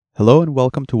Hello and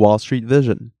welcome to Wall Street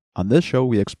Vision. On this show,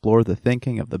 we explore the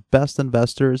thinking of the best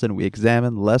investors and we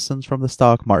examine lessons from the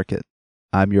stock market.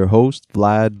 I'm your host,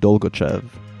 Vlad Dolgochev.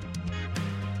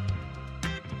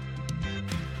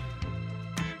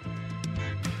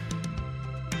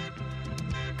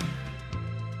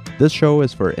 This show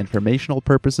is for informational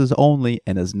purposes only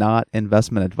and is not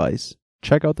investment advice.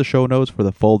 Check out the show notes for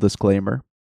the full disclaimer.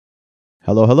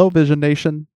 Hello, Vision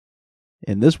Nation.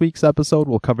 In this week's episode,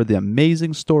 we'll cover the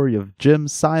amazing story of Jim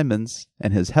Simons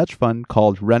and his hedge fund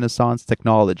called Renaissance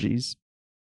Technologies.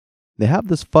 They have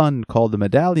this fund called the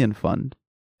Medallion Fund,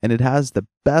 and it has the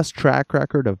best track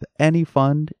record of any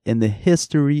fund in the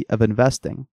history of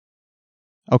investing.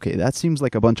 Okay, that seems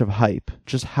like a bunch of hype.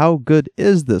 Just how good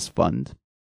is this fund?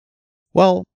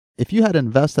 Well, if you had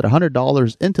invested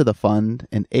 $100 into the fund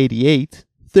in '88,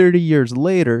 30 years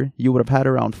later, you would have had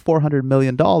around $400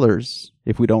 million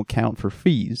if we don't count for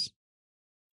fees.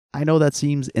 I know that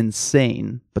seems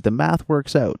insane, but the math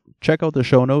works out. Check out the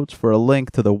show notes for a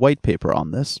link to the white paper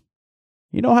on this.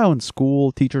 You know how in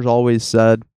school teachers always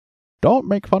said, "Don't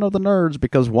make fun of the nerds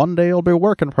because one day you'll be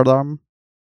working for them."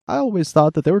 I always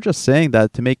thought that they were just saying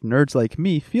that to make nerds like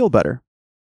me feel better.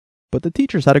 But the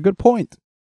teachers had a good point.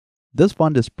 This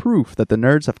fund is proof that the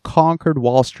nerds have conquered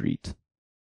Wall Street.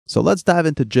 So let's dive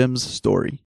into Jim's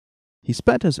story. He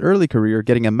spent his early career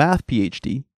getting a math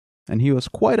PhD, and he was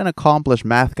quite an accomplished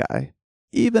math guy.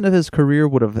 Even if his career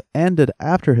would have ended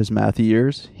after his math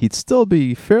years, he'd still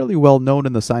be fairly well known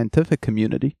in the scientific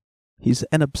community. He's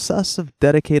an obsessive,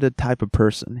 dedicated type of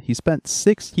person. He spent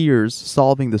 6 years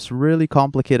solving this really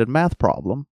complicated math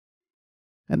problem.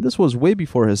 And this was way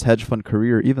before his hedge fund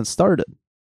career even started.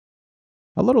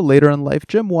 A little later in life,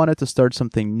 Jim wanted to start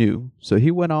something new, so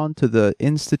he went on to the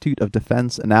Institute of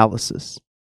Defense Analysis.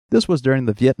 This was during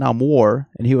the Vietnam War,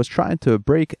 and he was trying to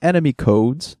break enemy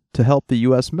codes to help the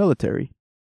US military.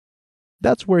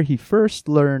 That's where he first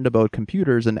learned about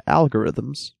computers and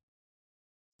algorithms.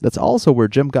 That's also where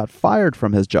Jim got fired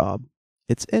from his job.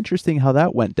 It's interesting how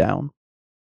that went down.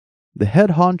 The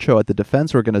head honcho at the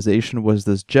defense organization was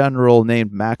this general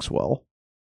named Maxwell.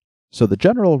 So the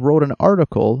general wrote an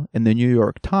article in the New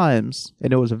York Times,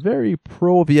 and it was a very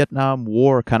pro-Vietnam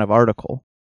War kind of article.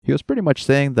 He was pretty much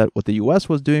saying that what the US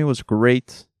was doing was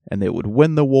great, and they would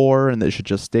win the war, and they should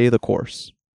just stay the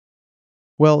course.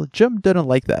 Well, Jim didn't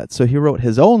like that, so he wrote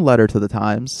his own letter to the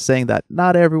Times, saying that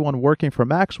not everyone working for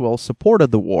Maxwell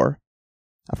supported the war.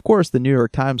 Of course, the New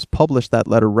York Times published that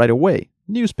letter right away.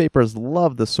 Newspapers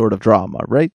love this sort of drama,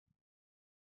 right?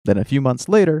 Then a few months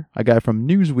later, a guy from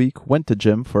Newsweek went to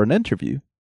Jim for an interview.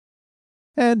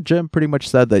 And Jim pretty much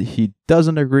said that he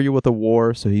doesn't agree with the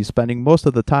war, so he's spending most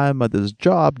of the time at his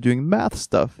job doing math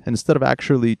stuff instead of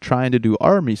actually trying to do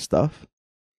army stuff.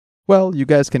 Well, you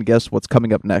guys can guess what's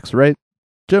coming up next, right?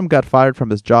 Jim got fired from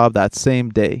his job that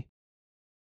same day.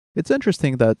 It's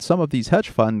interesting that some of these hedge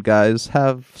fund guys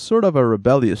have sort of a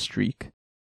rebellious streak.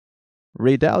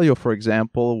 Ray Dalio, for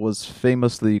example, was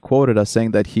famously quoted as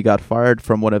saying that he got fired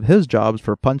from one of his jobs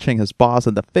for punching his boss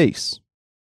in the face.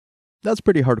 That's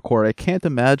pretty hardcore. I can't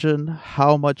imagine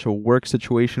how much a work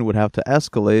situation would have to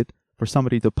escalate for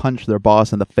somebody to punch their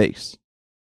boss in the face.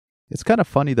 It's kind of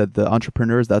funny that the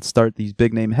entrepreneurs that start these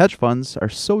big-name hedge funds are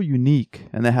so unique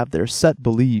and they have their set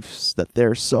beliefs that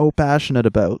they're so passionate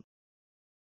about.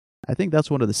 I think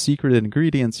that's one of the secret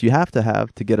ingredients you have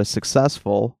to get as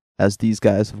successful as these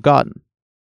guys have gotten.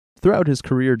 Throughout his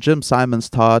career, Jim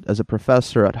Simons taught as a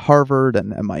professor at Harvard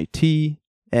and MIT,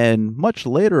 and much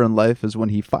later in life is when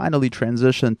he finally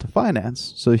transitioned to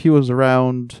finance, so he was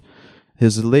around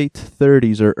his late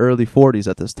 30s or early 40s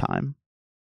at this time.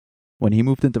 When he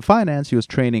moved into finance, he was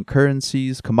trading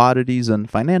currencies, commodities, and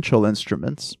financial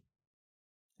instruments.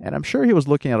 And I'm sure he was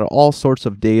looking at all sorts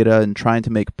of data and trying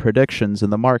to make predictions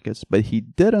in the markets, but he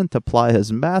didn't apply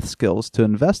his math skills to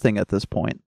investing at this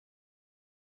point.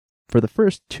 For the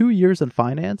first 2 years in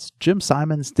finance, Jim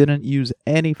Simons didn't use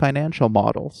any financial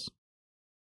models.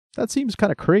 That seems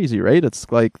kind of crazy, right? It's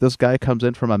like this guy comes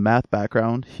in from a math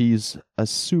background, he's a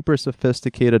super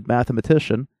sophisticated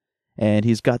mathematician, and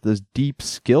he's got this deep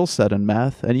skill set in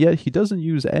math, and yet he doesn't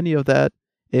use any of that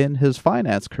in his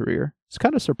finance career. It's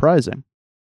kind of surprising.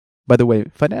 By the way,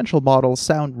 financial models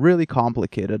sound really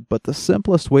complicated, but the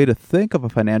simplest way to think of a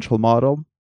financial model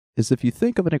is if you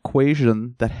think of an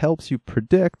equation that helps you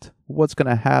predict what's going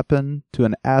to happen to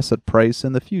an asset price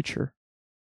in the future.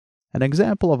 An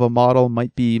example of a model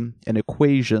might be an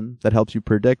equation that helps you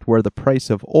predict where the price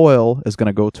of oil is going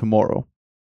to go tomorrow.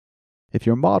 If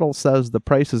your model says the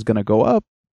price is going to go up,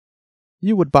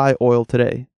 you would buy oil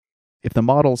today. If the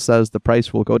model says the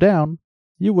price will go down,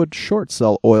 you would short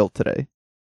sell oil today.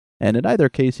 And in either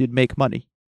case, you'd make money.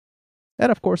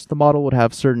 And of course, the model would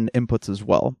have certain inputs as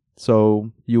well.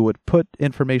 So you would put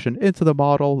information into the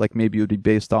model, like maybe it would be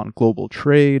based on global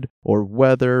trade or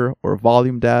weather or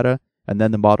volume data, and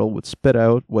then the model would spit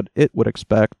out what it would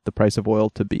expect the price of oil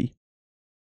to be.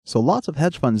 So lots of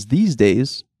hedge funds these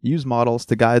days use models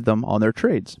to guide them on their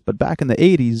trades, but back in the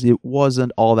 80s, it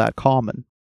wasn't all that common.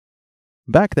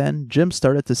 Back then, Jim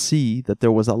started to see that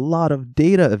there was a lot of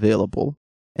data available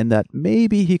and that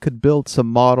maybe he could build some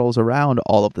models around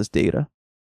all of this data.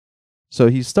 So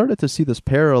he started to see this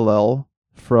parallel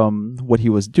from what he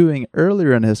was doing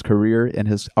earlier in his career in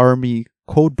his Army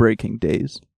code-breaking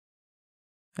days.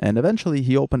 And eventually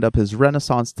he opened up his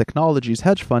Renaissance Technologies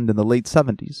hedge fund in the late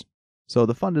 70s. So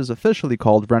the fund is officially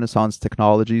called Renaissance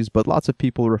Technologies, but lots of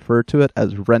people refer to it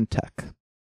as Rentech.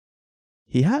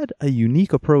 He had a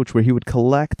unique approach where he would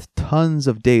collect tons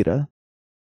of data.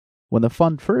 When the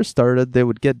fund first started, they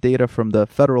would get data from the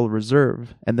Federal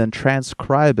Reserve and then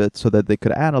transcribe it so that they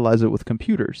could analyze it with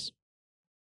computers.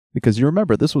 Because you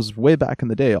remember, this was way back in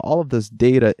the day. All of this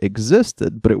data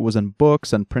existed, but it was in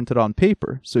books and printed on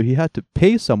paper. So he had to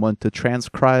pay someone to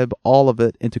transcribe all of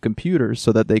it into computers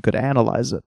so that they could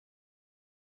analyze it.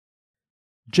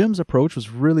 Jim's approach was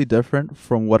really different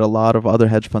from what a lot of other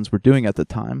hedge funds were doing at the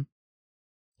time.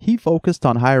 He focused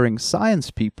on hiring science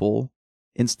people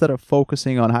instead of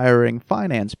focusing on hiring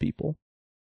finance people.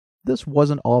 This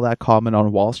wasn't all that common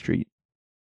on Wall Street.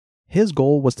 His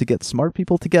goal was to get smart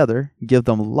people together, give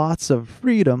them lots of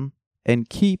freedom, and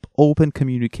keep open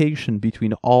communication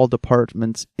between all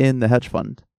departments in the hedge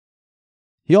fund.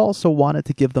 He also wanted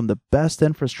to give them the best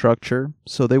infrastructure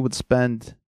so they would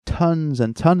spend tons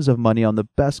and tons of money on the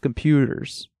best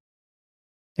computers.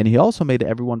 And he also made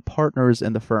everyone partners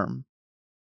in the firm.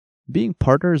 Being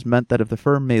partners meant that if the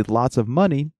firm made lots of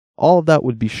money, all of that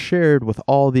would be shared with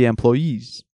all the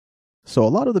employees. So a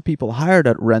lot of the people hired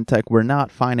at Rentech were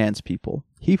not finance people.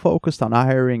 He focused on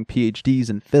hiring PhDs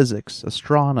in physics,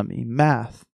 astronomy,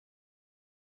 math.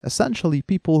 Essentially,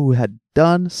 people who had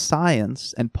done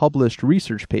science and published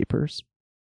research papers.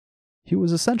 He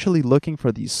was essentially looking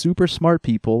for these super smart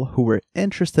people who were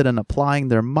interested in applying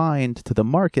their mind to the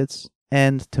markets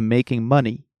and to making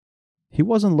money. He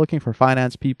wasn't looking for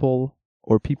finance people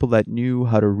or people that knew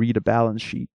how to read a balance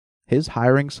sheet. His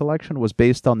hiring selection was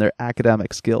based on their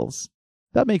academic skills.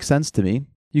 That makes sense to me.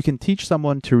 You can teach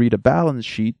someone to read a balance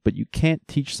sheet, but you can't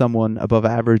teach someone above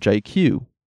average IQ.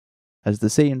 As they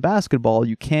say in basketball,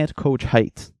 you can't coach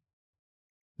height.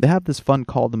 They have this fund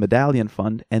called the Medallion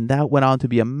Fund, and that went on to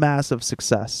be a massive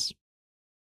success.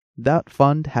 That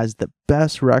fund has the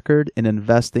best record in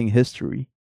investing history.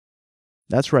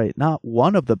 That's right, not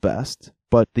one of the best,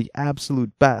 but the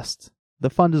absolute best. The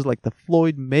fund is like the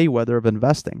Floyd Mayweather of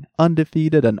investing,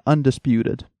 undefeated and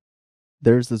undisputed.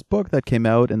 There's this book that came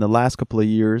out in the last couple of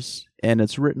years, and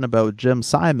it's written about Jim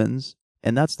Simons,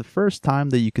 and that's the first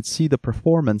time that you could see the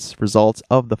performance results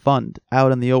of the fund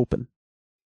out in the open.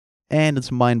 And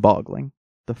it's mind-boggling.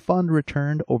 The fund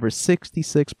returned over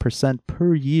 66%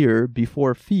 per year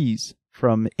before fees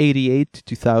from 1988 to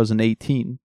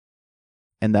 2018.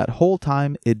 And that whole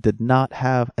time, it did not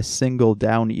have a single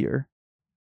down year.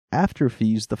 After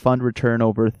fees, the fund returned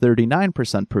over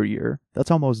 39% per year.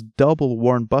 That's almost double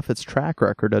Warren Buffett's track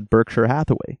record at Berkshire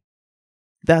Hathaway.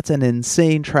 That's an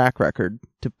insane track record.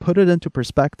 To put it into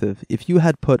perspective, if you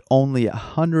had put only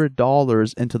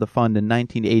 $100 into the fund in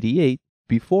 1988,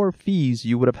 before fees,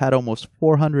 you would have had almost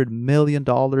 $400 million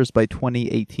by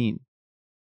 2018.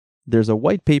 There's a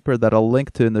white paper that I'll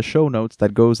link to in the show notes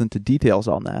that goes into details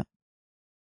on that.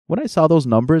 When I saw those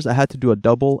numbers, I had to do a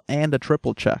double and a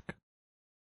triple check.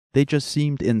 They just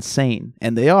seemed insane,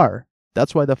 and they are.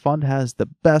 That's why the fund has the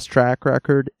best track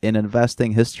record in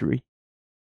investing history.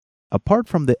 Apart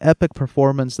from the epic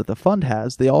performance that the fund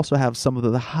has, they also have some of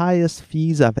the highest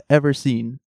fees I've ever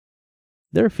seen.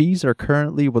 Their fees are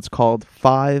currently what's called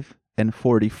 5 and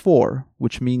 44,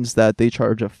 which means that they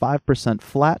charge a 5%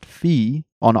 flat fee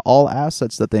on all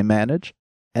assets that they manage,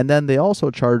 and then they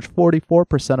also charge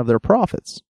 44% of their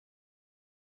profits.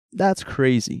 That's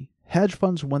crazy. Hedge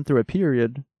funds went through a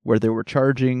period where they were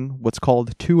charging what's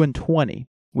called 2 and 20,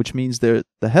 which means the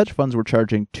hedge funds were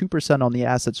charging 2% on the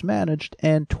assets managed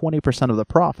and 20% of the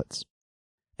profits.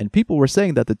 And people were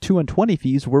saying that the 2 and 20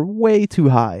 fees were way too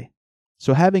high.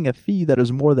 So having a fee that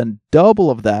is more than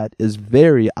double of that is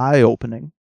very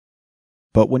eye-opening.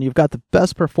 But when you've got the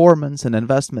best performance in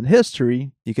investment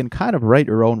history, you can kind of write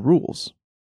your own rules.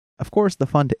 Of course, the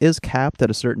fund is capped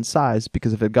at a certain size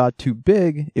because if it got too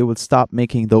big, it would stop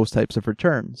making those types of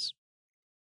returns.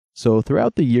 So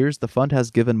throughout the years, the fund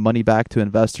has given money back to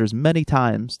investors many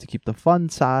times to keep the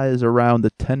fund size around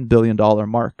the $10 billion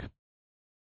mark.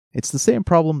 It's the same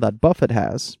problem that Buffett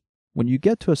has. When you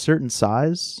get to a certain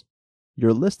size,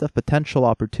 your list of potential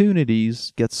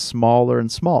opportunities gets smaller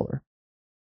and smaller.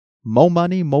 Mo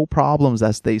money, mo problems,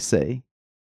 as they say.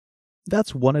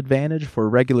 That's one advantage for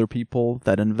regular people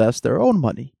that invest their own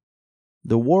money.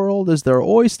 The world is their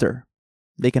oyster.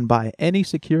 They can buy any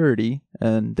security,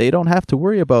 and they don't have to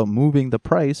worry about moving the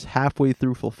price halfway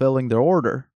through fulfilling their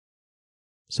order.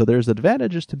 So there's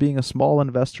advantages to being a small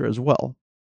investor as well.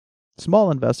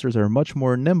 Small investors are much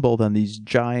more nimble than these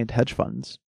giant hedge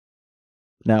funds.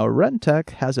 Now,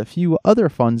 Rentech has a few other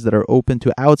funds that are open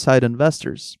to outside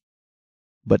investors,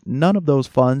 but none of those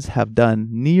funds have done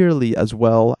nearly as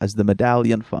well as the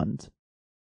Medallion Fund.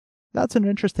 That's an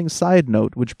interesting side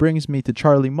note, which brings me to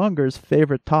Charlie Munger's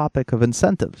favorite topic of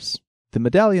incentives. The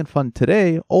Medallion Fund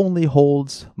today only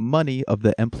holds money of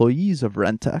the employees of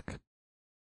Rentech.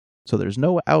 So there's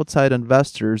no outside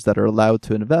investors that are allowed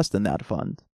to invest in that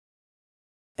fund.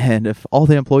 And if all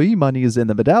the employee money is in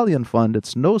the Medallion Fund,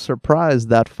 it's no surprise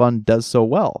that fund does so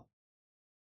well.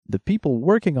 The people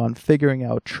working on figuring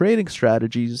out trading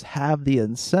strategies have the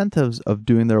incentives of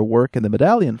doing their work in the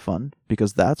Medallion Fund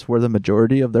because that's where the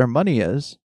majority of their money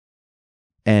is.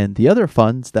 And the other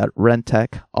funds that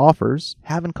Rentech offers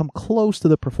haven't come close to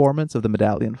the performance of the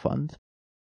Medallion Fund.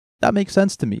 That makes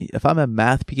sense to me. If I'm a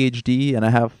math PhD and I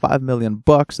have $5 million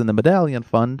in the Medallion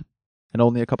Fund and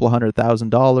only a couple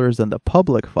 $100,000 in the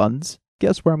public funds,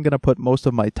 guess where I'm going to put most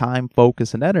of my time,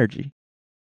 focus, and energy?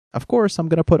 Of course, I'm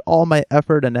going to put all my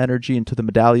effort and energy into the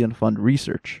Medallion Fund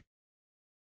research.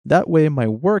 That way, my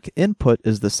work input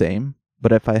is the same,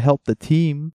 but if I help the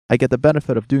team, I get the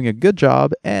benefit of doing a good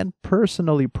job and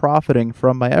personally profiting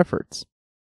from my efforts.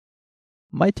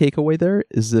 My takeaway there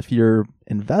is if you're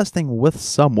investing with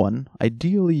someone,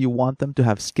 ideally you want them to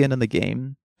have skin in the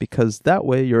game, because that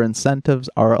way your incentives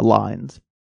are aligned.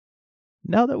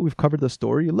 Now that we've covered the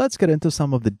story, let's get into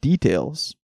some of the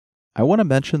details. I want to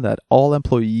mention that all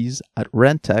employees at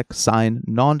Rentech sign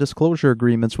non-disclosure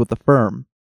agreements with the firm,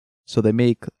 so they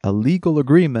make a legal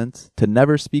agreement to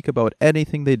never speak about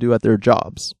anything they do at their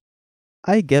jobs.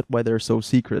 I get why they're so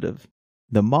secretive.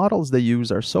 The models they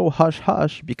use are so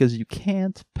hush-hush because you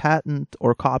can't patent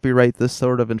or copyright this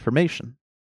sort of information.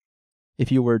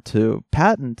 If you were to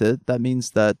patent it, that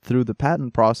means that through the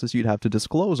patent process you'd have to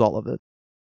disclose all of it.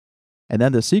 And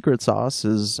then the secret sauce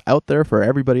is out there for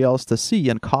everybody else to see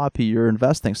and copy your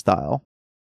investing style.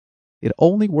 It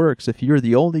only works if you're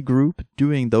the only group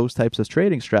doing those types of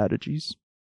trading strategies.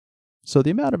 So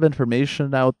the amount of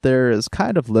information out there is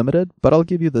kind of limited, but I'll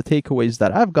give you the takeaways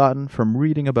that I've gotten from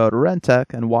reading about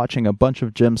Rentech and watching a bunch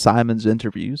of Jim Simons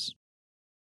interviews.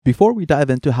 Before we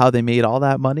dive into how they made all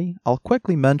that money, I'll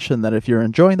quickly mention that if you're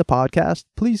enjoying the podcast,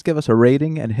 please give us a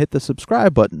rating and hit the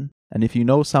subscribe button. And if you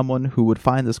know someone who would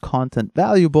find this content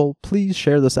valuable, please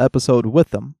share this episode with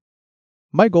them.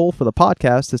 My goal for the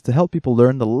podcast is to help people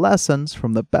learn the lessons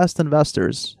from the best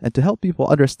investors and to help people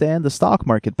understand the stock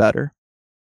market better.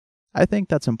 I think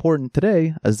that's important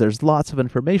today as there's lots of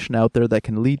information out there that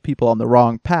can lead people on the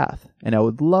wrong path, and I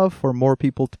would love for more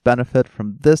people to benefit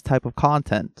from this type of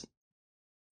content.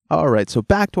 Alright, so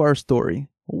back to our story.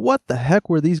 What the heck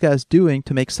were these guys doing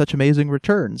to make such amazing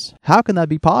returns? How can that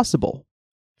be possible?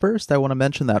 First, I want to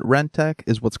mention that Rentech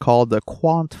is what's called a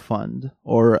quant fund,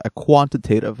 or a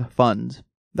quantitative fund.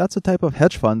 That's a type of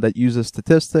hedge fund that uses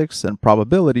statistics and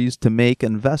probabilities to make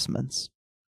investments.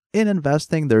 In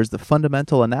investing, there's the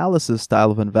fundamental analysis style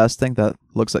of investing that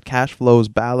looks at cash flows,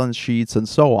 balance sheets, and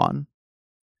so on.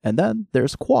 And then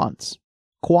there's quants.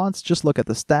 Quants just look at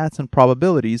the stats and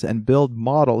probabilities and build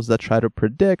models that try to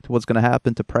predict what's going to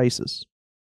happen to prices.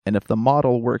 And if the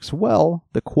model works well,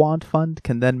 the quant fund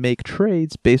can then make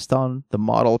trades based on the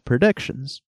model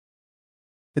predictions.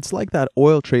 It's like that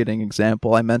oil trading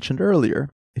example I mentioned earlier.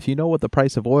 If you know what the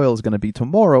price of oil is going to be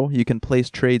tomorrow, you can place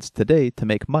trades today to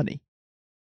make money.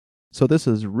 So this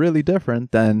is really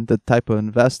different than the type of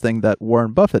investing that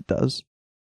Warren Buffett does.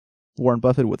 Warren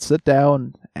Buffett would sit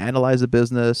down, analyze a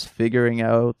business, figuring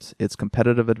out its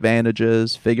competitive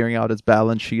advantages, figuring out its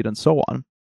balance sheet, and so on.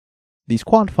 These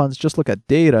quant funds just look at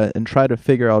data and try to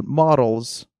figure out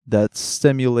models that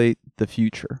simulate the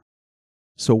future.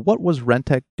 So what was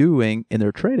Rentech doing in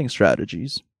their trading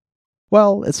strategies?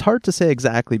 Well, it's hard to say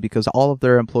exactly because all of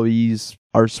their employees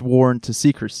are sworn to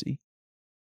secrecy.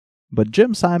 But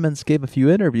Jim Simons gave a few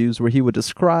interviews where he would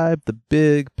describe the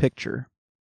big picture.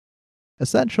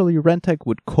 Essentially, Rentech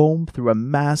would comb through a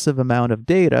massive amount of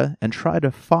data and try to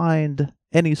find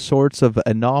any sorts of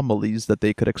anomalies that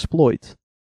they could exploit.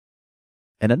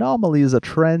 An anomaly is a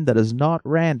trend that is not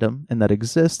random and that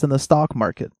exists in the stock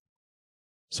market.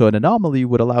 So an anomaly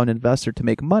would allow an investor to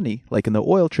make money, like in the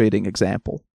oil trading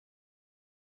example.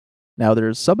 Now,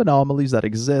 there's some anomalies that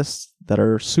exist that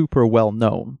are super well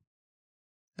known.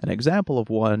 An example of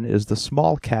one is the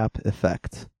small cap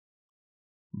effect.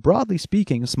 Broadly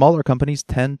speaking, smaller companies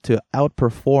tend to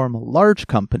outperform large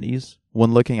companies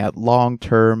when looking at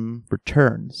long-term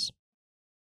returns.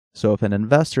 So if an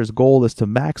investor's goal is to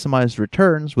maximize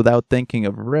returns without thinking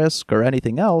of risk or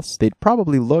anything else, they'd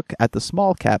probably look at the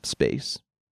small cap space.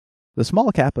 The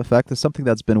small cap effect is something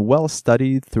that's been well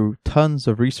studied through tons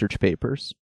of research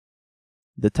papers.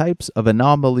 The types of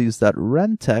anomalies that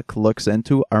Rentech looks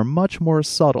into are much more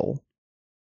subtle.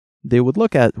 They would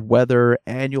look at whether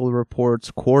annual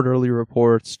reports, quarterly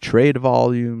reports, trade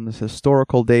volumes,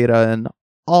 historical data, and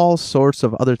all sorts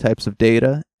of other types of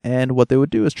data, and what they would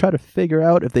do is try to figure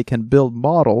out if they can build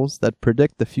models that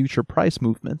predict the future price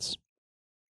movements.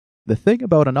 The thing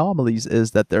about anomalies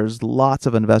is that there's lots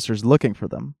of investors looking for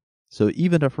them. So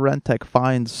even if Rentech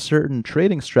finds certain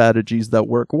trading strategies that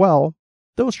work well,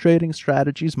 those trading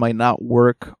strategies might not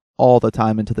work all the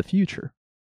time into the future.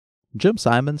 Jim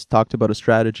Simons talked about a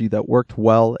strategy that worked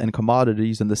well in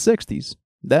commodities in the 60s.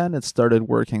 Then it started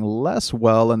working less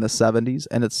well in the 70s,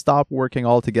 and it stopped working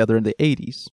altogether in the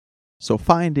 80s. So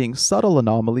finding subtle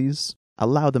anomalies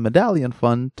allowed the Medallion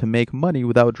Fund to make money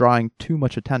without drawing too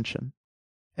much attention.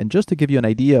 And just to give you an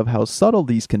idea of how subtle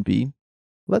these can be,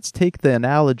 let's take the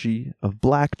analogy of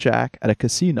blackjack at a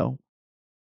casino.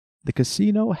 The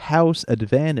casino house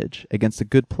advantage against a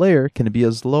good player can be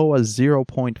as low as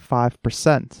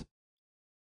 0.5%.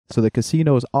 So the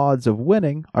casino's odds of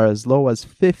winning are as low as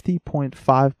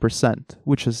 50.5%,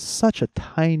 which is such a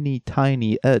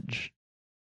tiny edge.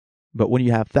 But when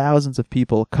you have thousands of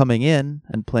people coming in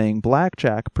and playing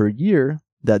blackjack per year,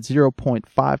 that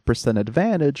 0.5%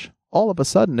 advantage, all of a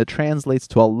sudden it translates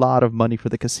to a lot of money for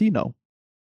the casino.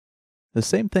 The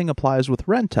same thing applies with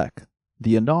Rentech.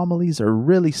 The anomalies are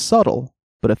really subtle,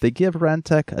 but if they give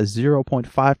Rentech a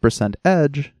 0.5%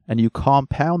 edge, and you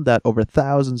compound that over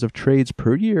thousands of trades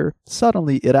per year,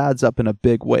 suddenly it adds up in a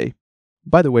big way.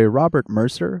 By the way, Robert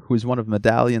Mercer, who is one of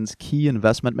Medallion's key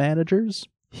investment managers,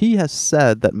 he has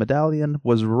said that Medallion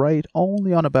was right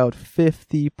only on about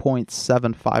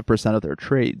 50.75% of their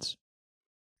trades.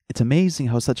 It's amazing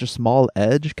how such a small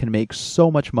edge can make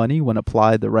so much money when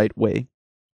applied the right way.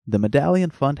 The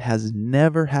Medallion Fund has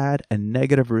never had a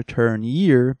negative return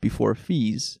year before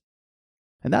fees.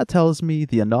 And that tells me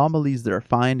the anomalies they're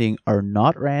finding are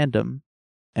not random,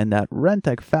 and that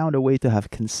Rentech found a way to have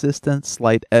consistent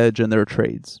slight edge in their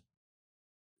trades.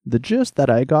 The gist that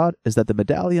I got is that the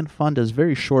Medallion Fund is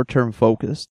very short-term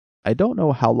focused. I don't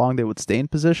know how long they would stay in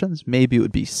positions, maybe it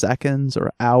would be seconds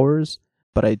or hours,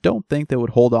 but I don't think they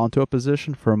would hold on to a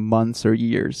position for months or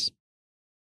years.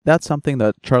 That's something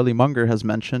that Charlie Munger has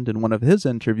mentioned in one of his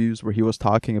interviews where he was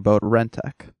talking about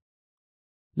Rentech.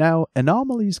 Now,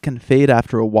 anomalies can fade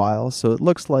after a while, so it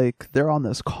looks like they're on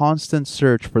this constant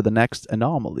search for the next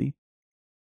anomaly.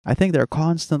 I think they're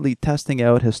constantly testing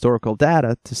out historical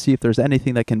data to see if there's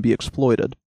anything that can be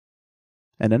exploited.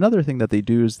 And another thing that they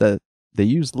do is that they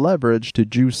use leverage to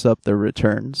juice up their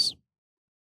returns.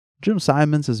 Jim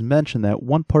Simons has mentioned that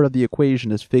one part of the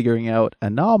equation is figuring out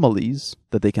anomalies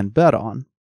that they can bet on.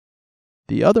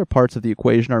 The other parts of the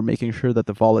equation are making sure that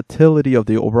the volatility of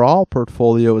the overall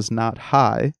portfolio is not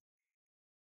high.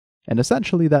 And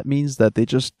essentially that means that they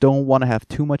just don't want to have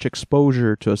too much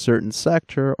exposure to a certain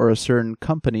sector or a certain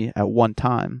company at one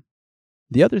time.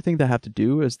 The other thing they have to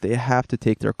do is they have to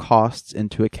take their costs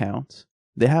into account.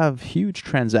 They have huge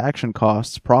transaction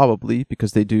costs probably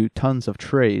because they do tons of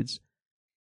trades.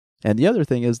 And the other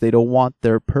thing is they don't want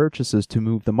their purchases to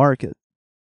move the market.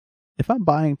 If I'm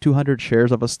buying 200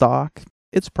 shares of a stock,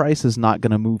 its price is not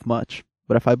going to move much.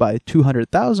 But if I buy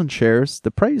 200,000 shares,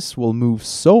 the price will move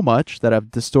so much that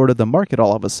I've distorted the market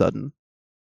all of a sudden.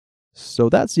 So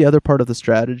that's the other part of the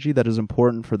strategy that is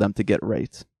important for them to get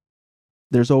right.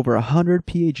 There's over 100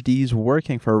 PhDs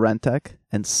working for Rentech,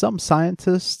 and some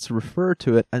scientists refer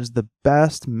to it as the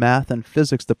best math and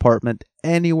physics department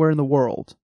anywhere in the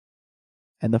world.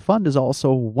 And the fund is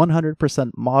also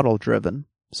 100% model driven.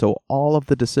 So all of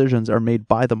the decisions are made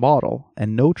by the model,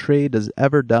 and no trade is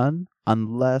ever done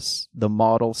unless the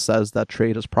model says that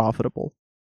trade is profitable.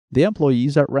 The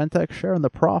employees at Rentech share in the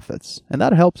profits, and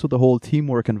that helps with the whole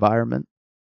teamwork environment.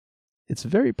 It's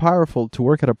very powerful to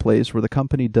work at a place where the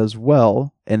company does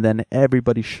well, and then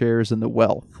everybody shares in the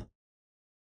wealth.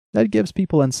 That gives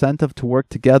people incentive to work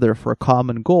together for a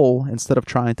common goal instead of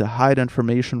trying to hide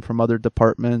information from other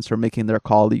departments or making their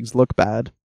colleagues look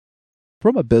bad.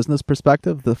 From a business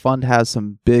perspective, the fund has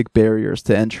some big barriers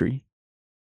to entry.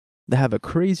 They have a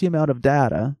crazy amount of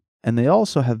data, and they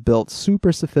also have built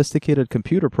super sophisticated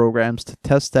computer programs to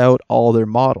test out all their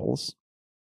models.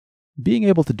 Being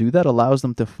able to do that allows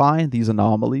them to find these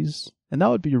anomalies, and that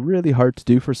would be really hard to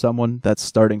do for someone that's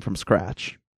starting from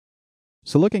scratch.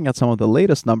 So looking at some of the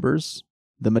latest numbers,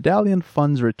 the Medallion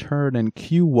Fund's return in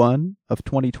Q1 of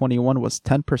 2021 was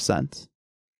 10%,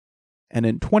 and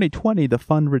in 2020 the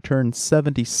fund returned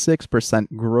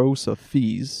 76% gross of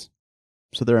fees.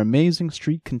 So their amazing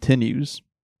streak continues.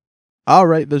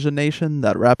 Alright, Vision Nation,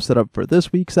 that wraps it up for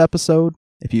this week's episode.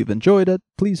 If you've enjoyed it,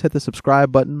 please hit the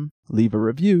subscribe button, leave a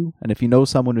review, and if you know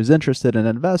someone who's interested in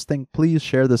investing, please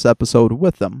share this episode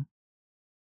with them.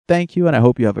 Thank you, and I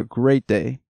hope you have a great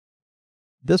day.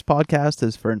 This podcast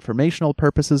is for informational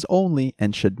purposes only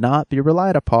and should not be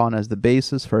relied upon as the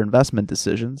basis for investment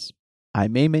decisions. I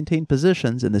may maintain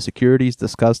positions in the securities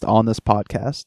discussed on this podcast.